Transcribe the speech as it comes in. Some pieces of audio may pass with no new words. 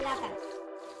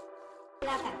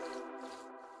plata,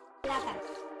 plata,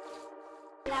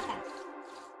 plata,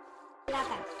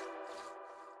 plata,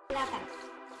 plata,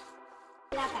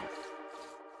 plata,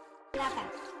 plata,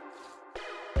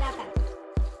 plata,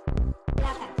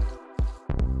 plata,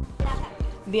 plata.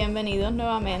 Bienvenidos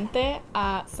nuevamente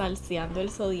a Salseando el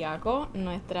Zodiaco,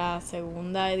 nuestra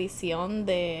segunda edición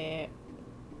de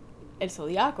el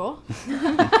Zodiaco.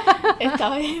 Esta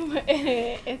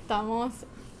vez estamos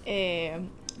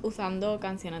usando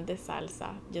canciones de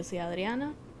salsa. Yo soy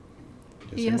Adriana.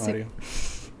 Yo soy Mario.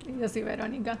 Y yo soy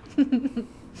Verónica.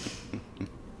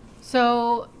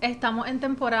 So, estamos en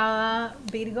temporada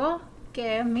Virgo,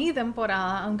 que es mi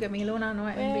temporada, aunque mi luna no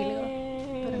es en Virgo,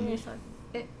 pero es mi sol.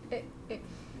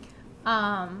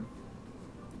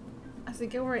 Así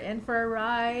que we're in for a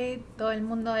ride. Todo el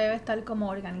mundo debe estar como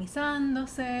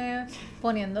organizándose,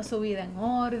 poniendo su vida en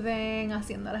orden,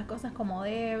 haciendo las cosas como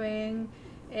deben.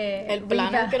 El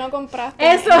planner que no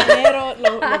compraste Eso. en enero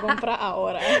lo compras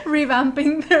ahora.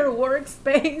 Revamping their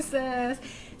workspaces.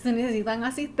 Si necesitan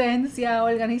asistencia,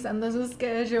 organizando sus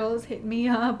schedules, hit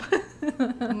me up.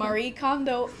 Marie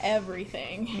Kondo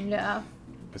everything. Yeah.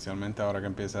 Especialmente ahora que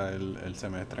empieza el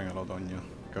semestre en el otoño.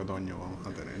 ¿Qué otoño vamos a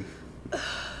tener?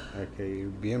 Hay que ir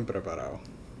bien preparado.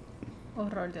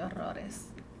 Horror de horrores.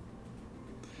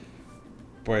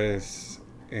 Pues,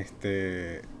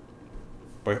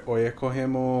 pues hoy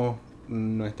escogemos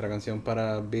nuestra canción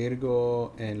para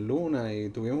Virgo en Luna y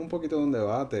tuvimos un poquito de un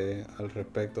debate al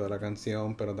respecto de la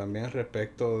canción, pero también al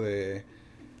respecto de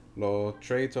los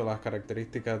traits o las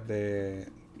características de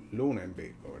Luna en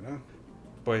Virgo, ¿verdad?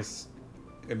 Pues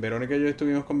Verónica y yo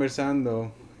estuvimos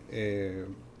conversando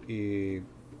y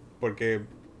porque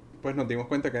pues nos dimos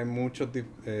cuenta que hay muchos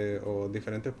o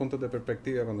diferentes puntos de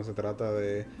perspectiva cuando se trata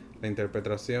de la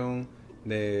interpretación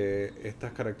de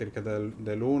estas características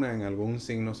de Luna en algún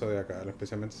signo zodiacal,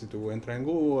 especialmente si tú entras en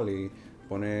Google y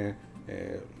pones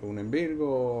Luna en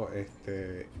Virgo,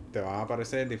 te van a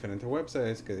aparecer diferentes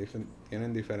websites que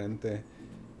tienen diferentes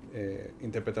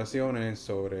interpretaciones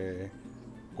sobre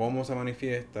cómo se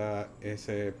manifiesta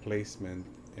ese placement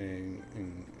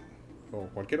o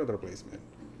cualquier otro placement.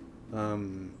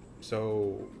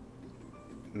 So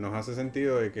nos hace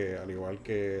sentido de que al igual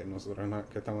que nosotros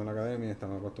que estamos en la academia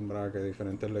estamos acostumbrados a que hay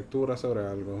diferentes lecturas sobre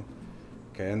algo,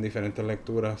 que hayan diferentes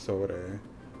lecturas sobre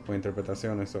o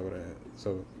interpretaciones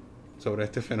sobre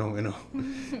este fenómeno.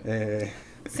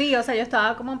 Sí, o sea, yo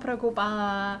estaba como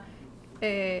preocupada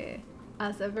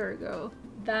as a Virgo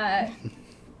that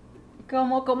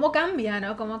cómo cambia,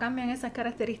 ¿no? Cómo cambian esas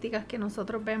características que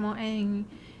nosotros vemos en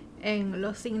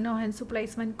los signos en su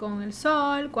placement con el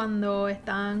sol, cuando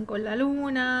están con la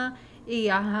luna. Y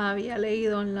había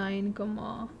leído online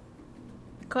como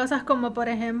cosas como, por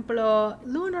ejemplo,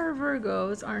 lunar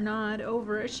Virgos are not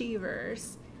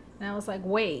overachievers. And I was like,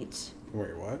 wait,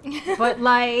 What? but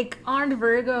like, aren't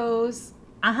Virgos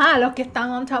los que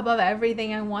están on top of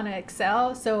everything and want to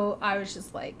excel? So I was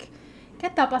just like, ¿qué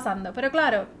está pasando? Pero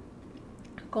claro,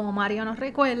 como Mario nos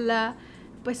recuerda,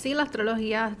 pues sí, la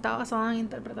astrología está basada en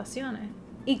interpretaciones.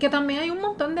 Y que también hay un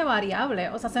montón de variables.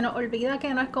 O sea, se nos olvida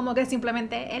que no es como que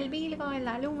simplemente el Virgo en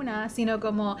la luna, sino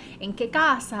como en qué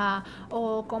casa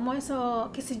o cómo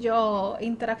eso, qué sé yo,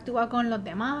 interactúa con los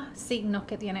demás signos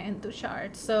que tienes en tu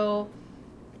chart. So,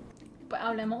 pues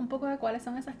hablemos un poco de cuáles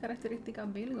son esas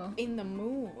características Virgo. In the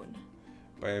moon.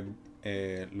 Pues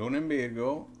Luna en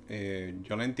Virgo,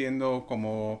 yo lo entiendo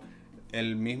como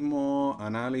el mismo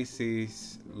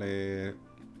análisis,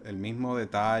 el mismo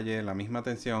detalle, la misma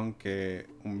atención que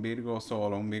un Virgo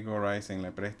solo, un Virgo rising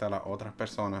le presta a las otras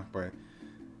personas, pues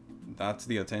that's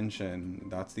the attention,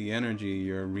 that's the energy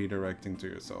you're redirecting to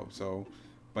yourself. So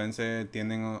pueden ser,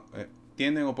 tienden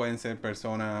o pueden ser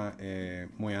personas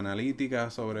muy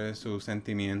analíticas sobre sus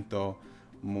sentimientos,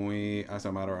 muy as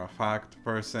a matter of fact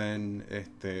person,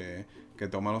 que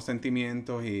toma los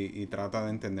sentimientos y trata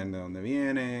de entender de dónde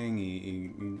vienen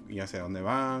y hacia dónde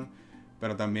van,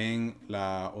 pero también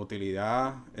la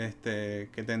utilidad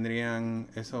que tendrían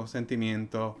esos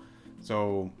sentimientos.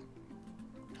 So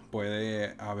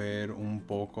puede haber un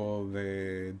poco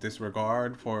de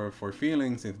disregard for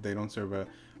feelings if they don't serve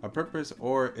a purpose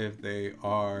or if they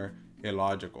are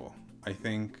illogical. I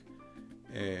think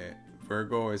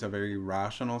Virgo is a very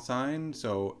rational sign,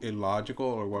 so illogical,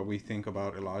 or what we think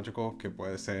about illogical, que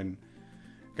puede ser,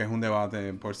 que es un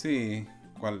debate por sí,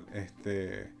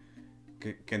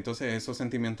 que entonces esos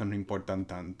sentimientos no importan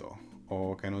tanto,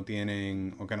 o que no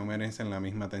tienen, o que no merecen la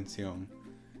misma atención.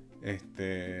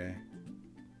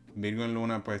 Virgo en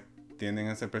Luna pues tienden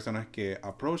a ser personas que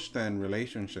approach them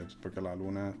relationships, porque la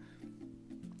Luna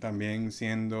también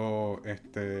siendo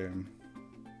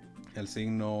el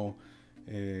signo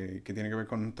que tiene que ver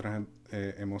con nuestras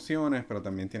emociones, pero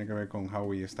también tiene que ver con how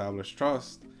we establish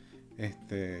trust,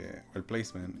 el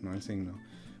placement, no el signo.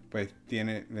 Pues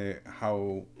tiene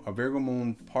how a Virgo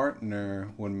moon partner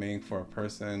would make for a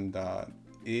person that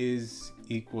is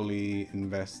equally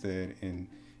invested in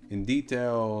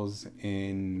details,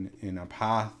 in a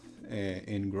path,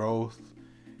 in growth.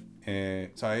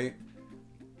 So I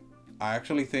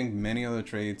actually think many of the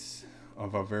traits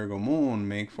of a Virgo moon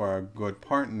make for a good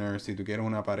partner si tú quieres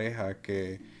una pareja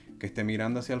que esté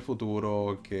mirando hacia el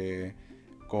futuro, que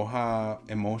coja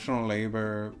emotional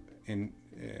labor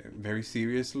very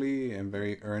seriously and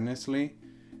very earnestly,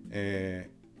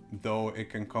 though it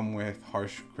can come with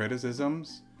harsh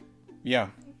criticisms. Yeah.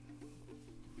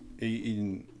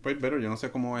 Pues, pero yo no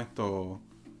sé cómo esto,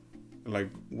 like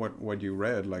what you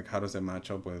read, like how does it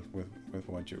match up with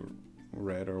what you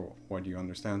read or what you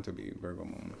understand to be Virgo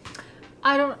moon?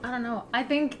 I don't know. I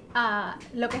think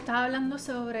lo que estaba hablando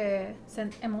sobre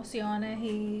emociones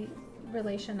y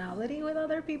relationality with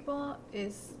other people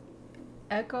is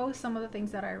echoes some of the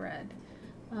things that I read.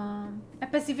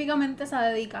 Específicamente esa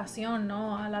dedicación,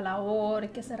 ¿no? A la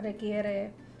labor que se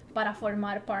requiere para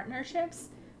formar partnerships.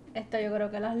 Yo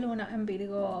creo que las lunas en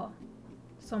Virgo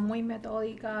son muy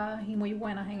metódicas y muy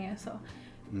buenas en eso.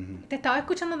 Mm-hmm. Te estaba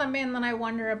escuchando también, and I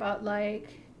wonder about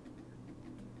like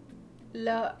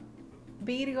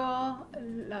Virgo,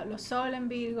 los Sol en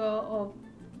Virgo,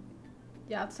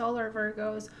 or Solar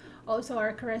Virgos also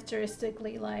are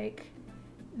characteristically like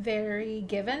very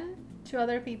given to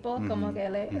other people, mm-hmm. como que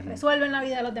resuelven la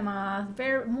vida de los demás,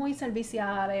 muy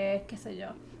serviciales, qué sé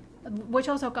yo, which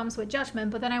also comes with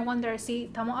judgment. But then I wonder si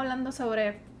estamos hablando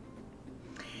sobre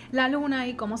la luna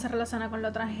y cómo se relaciona con la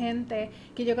otra gente,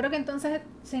 que yo creo que entonces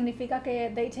significa que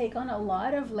they take on a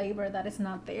lot of labor that is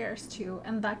not theirs too,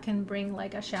 and that can bring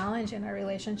like a challenge in a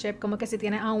relationship, como que si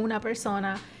tienes a una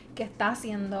persona que está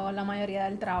haciendo la mayoría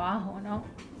del trabajo, ¿no?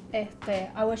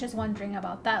 I was just wondering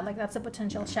about that, like that's a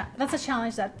potential that's a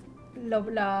challenge that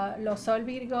los Sol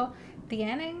Virgo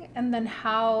tienen, and then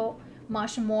how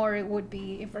much more it would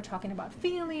be if we're talking about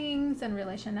feelings and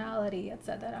relationality,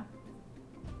 etc.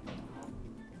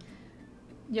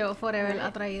 Yo forever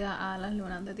atraída a las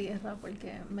lunas de tierra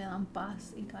porque me dan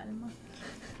paz y calma.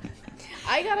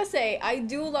 I gotta say, I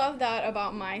do love that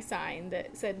about my sign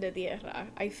that said de tierra.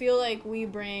 I feel like we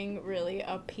bring really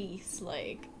a peace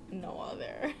like no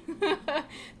other.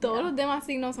 Todos los demás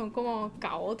signos son como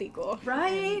caóticos.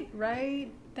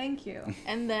 Right. Thank you.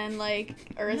 And then like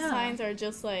earth signs are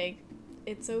just like,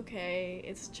 it's okay,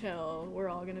 it's chill, we're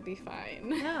all gonna be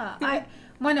fine. Yeah.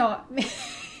 Bueno,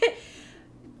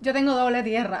 yo tengo doble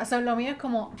tierra, so lo mío es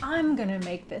como, I'm gonna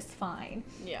make this fine.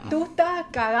 Yeah. Tú estás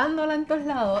cagándola en todos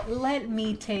lados, let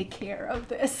me take care of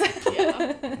this.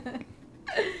 Yeah.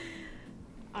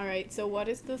 Alright, so what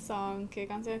is the song? ¿Qué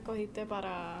canción escogiste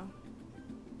para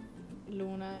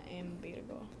Luna en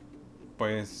Virgo?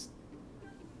 Pues,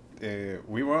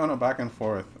 we were on a back and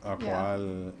forth,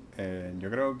 cual yo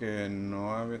creo que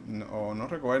no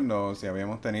recuerdo si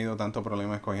habíamos tenido tanto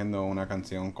problema escogiendo una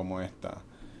canción como esta.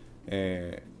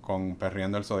 Con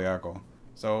Perreando el Zodiaco.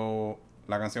 So,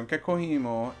 la canción que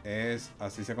escogimos es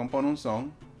Así se compone un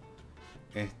son,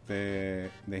 de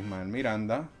Ismael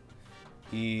Miranda,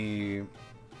 y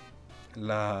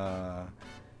I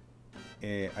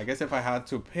guess if I had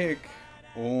to pick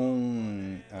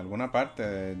alguna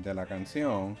parte de la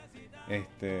canción,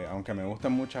 aunque me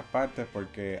gustan muchas partes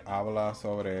porque habla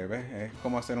sobre, es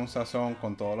como hacer un sazón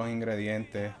con todos los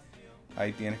ingredientes.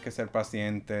 Ahí tienes que ser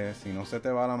paciente, si no se te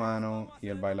va la mano, y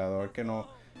el bailador que no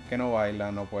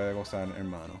baila no puede gozar,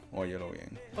 hermano. Óyelo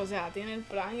bien. O sea, tiene el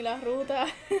plan y la ruta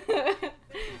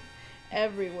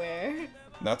everywhere.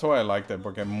 That's why I liked it,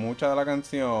 porque mucha de la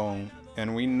canción,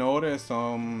 and we noticed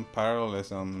some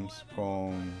parallelisms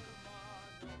con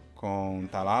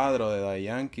Taladro de Daddy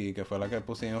Yankee, que fue la que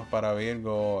pusimos para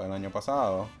Virgo el año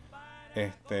pasado.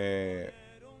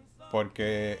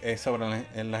 Porque es sobre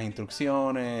las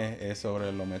instrucciones, es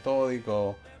sobre lo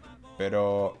metódico,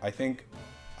 pero I think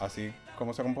así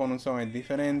como se compone un son es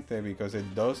diferente, because it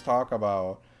does talk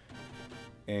about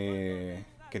que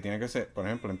tiene que ser, por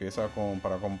ejemplo, empieza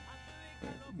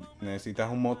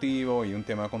necesitas un motivo y un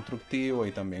tema constructivo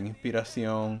y también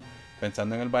inspiración,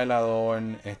 pensando en el bailador,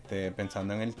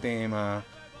 pensando en el tema,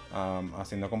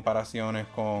 haciendo comparaciones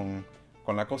con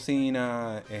la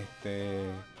cocina,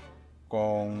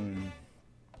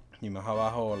 y más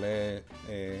abajo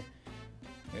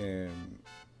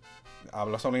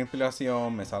habla sobre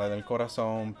inspiración, me sale del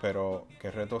corazón, pero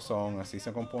qué retos son, así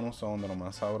se compone un son de lo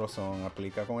más sabrosón,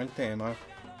 aplica con el tema,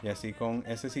 y así con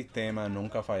ese sistema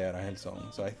nunca fallarás el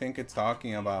son. So I think it's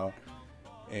talking about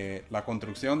la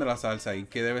construcción de la salsa y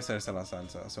qué debe serse la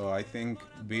salsa. So I think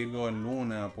Virgo en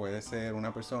Luna puede ser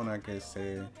una persona que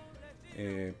se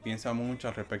piensa mucho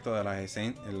al respecto de la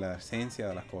esencia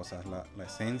de las cosas, la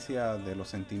esencia de los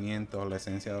sentimientos, la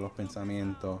esencia de los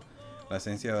pensamientos, la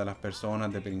esencia de las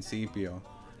personas de principio.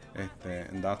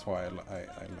 And that's why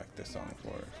I like this song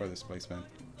for this placement.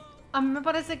 A mí me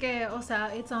parece que, o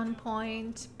sea, it's on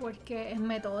point porque es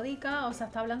metódica, o sea,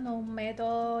 está hablando de un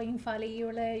método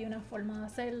infalible y una forma de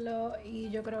hacerlo, y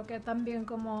yo creo que también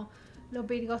como los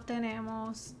Virgos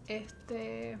tenemos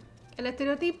el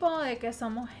estereotipo de que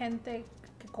somos gente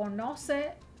que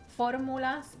conoce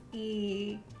fórmulas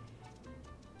y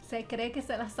se cree que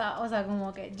se las sabe, o sea,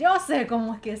 como que yo sé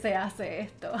cómo es que se hace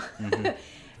esto.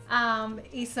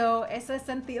 Y ese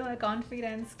sentido de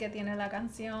confidence que tiene la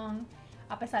canción,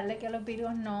 a pesar de que los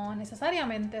Virgos no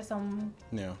necesariamente son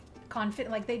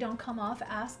confident, like they don't come off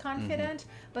as confident,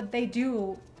 but they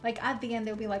do, like at the end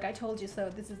they'll be like, I told you so,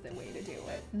 this is the way to do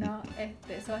it, no?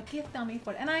 So aquí está mi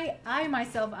forma, and I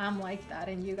myself am like that,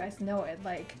 and you guys know it,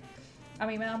 like, a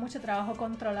mí me da mucho trabajo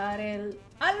controlar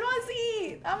hazlo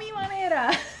así, a mi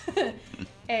manera,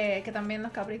 que también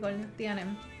los Capricornios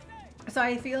tienen. So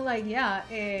I feel like, yeah,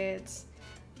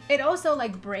 it also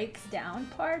like breaks down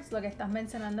parts. Lo que estás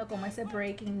mencionando como ese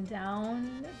breaking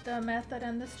down the method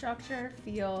and the structure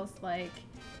feels like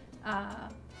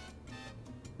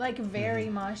very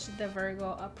much the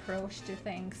Virgo approach to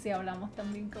things. Si hablamos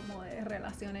también como de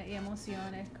relaciones y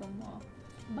emociones, como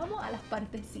vamos a las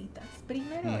partecitas.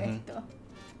 Primero esto.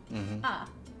 A.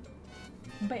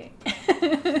 B.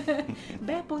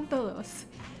 B.2.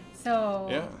 So,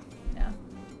 yeah.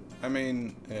 I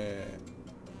mean,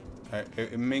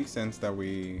 it makes sense that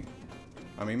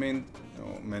a mí me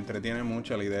entretiene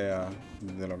mucho la idea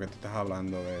de lo que tú estás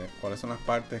hablando, de cuáles son las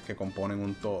partes que componen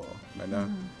un todo, ¿verdad?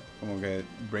 Como que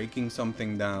breaking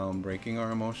something down, breaking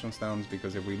our emotions down,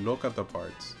 because if we look at the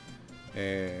parts,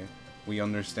 we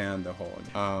understand the whole.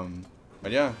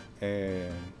 But yeah,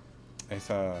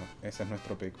 ese es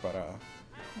nuestro pick para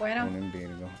un en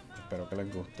Virgo. Espero que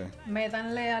les guste.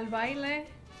 Métanle al baile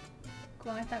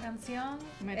con esta canción.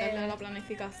 Métanle a la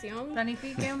planificación.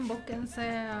 Planifiquen, búsquense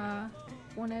a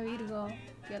una Virgo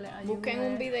que les ayude. Busquen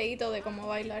un videito de cómo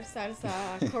bailar salsa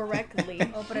correctly.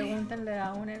 O pregúntenle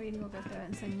a una Virgo que te va a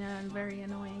enseñar very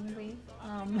annoyingly.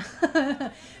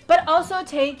 But also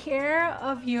take care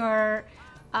of your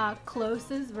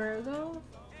closest Virgo.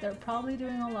 They're probably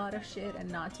doing a lot of shit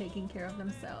and not taking care of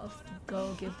themselves.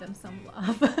 Go give them some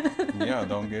love. Yeah,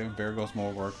 don't give Virgos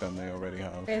more work than they already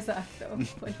have. Exacto.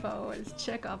 Por favor,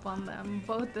 check up on them.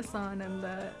 Both the sun and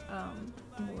the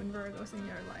moon Virgos in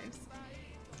your lives.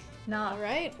 All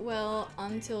right. Well,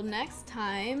 until next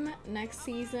time. Next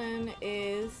season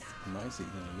is My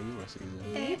season, Libra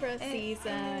season. Libra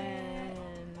season.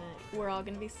 We're all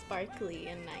gonna be sparkly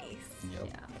and nice. Yep.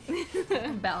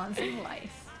 Yeah. Balancing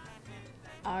life.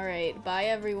 All right. Bye,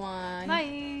 everyone.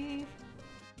 Bye.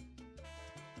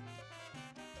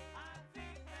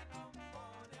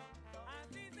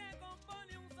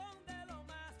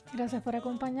 Gracias por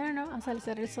acompañarnos a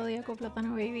Salsear el Zodiaco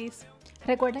Plátano Babies.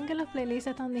 Recuerden que los playlists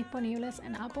están disponibles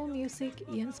en Apple Music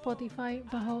y en Spotify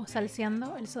bajo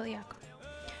Salseando el Zodiaco.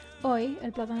 Hoy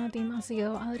el Plátano Team ha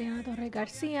sido Adriana Torres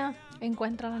García.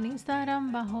 Encuéntrala en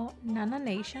Instagram bajo Nana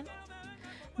Nation.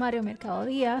 Mario Mercado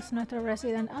Díaz, nuestro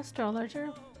resident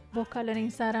astrologer. Búscalo en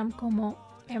Instagram como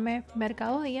M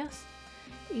Mercado Díaz.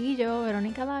 Y yo,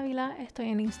 Verónica Dávila, estoy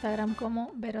en Instagram como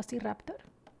Velociraptor.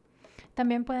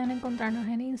 También pueden encontrarnos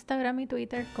en Instagram y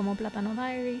Twitter como Plátano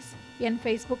Diaries y en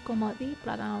Facebook como The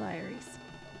Plátano Diaries.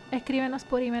 Escríbenos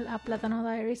por email a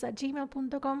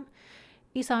platanodiaries@gmail.com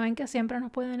y saben que siempre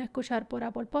nos pueden escuchar por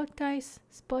Apple Podcasts,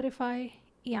 Spotify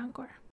y Anchor.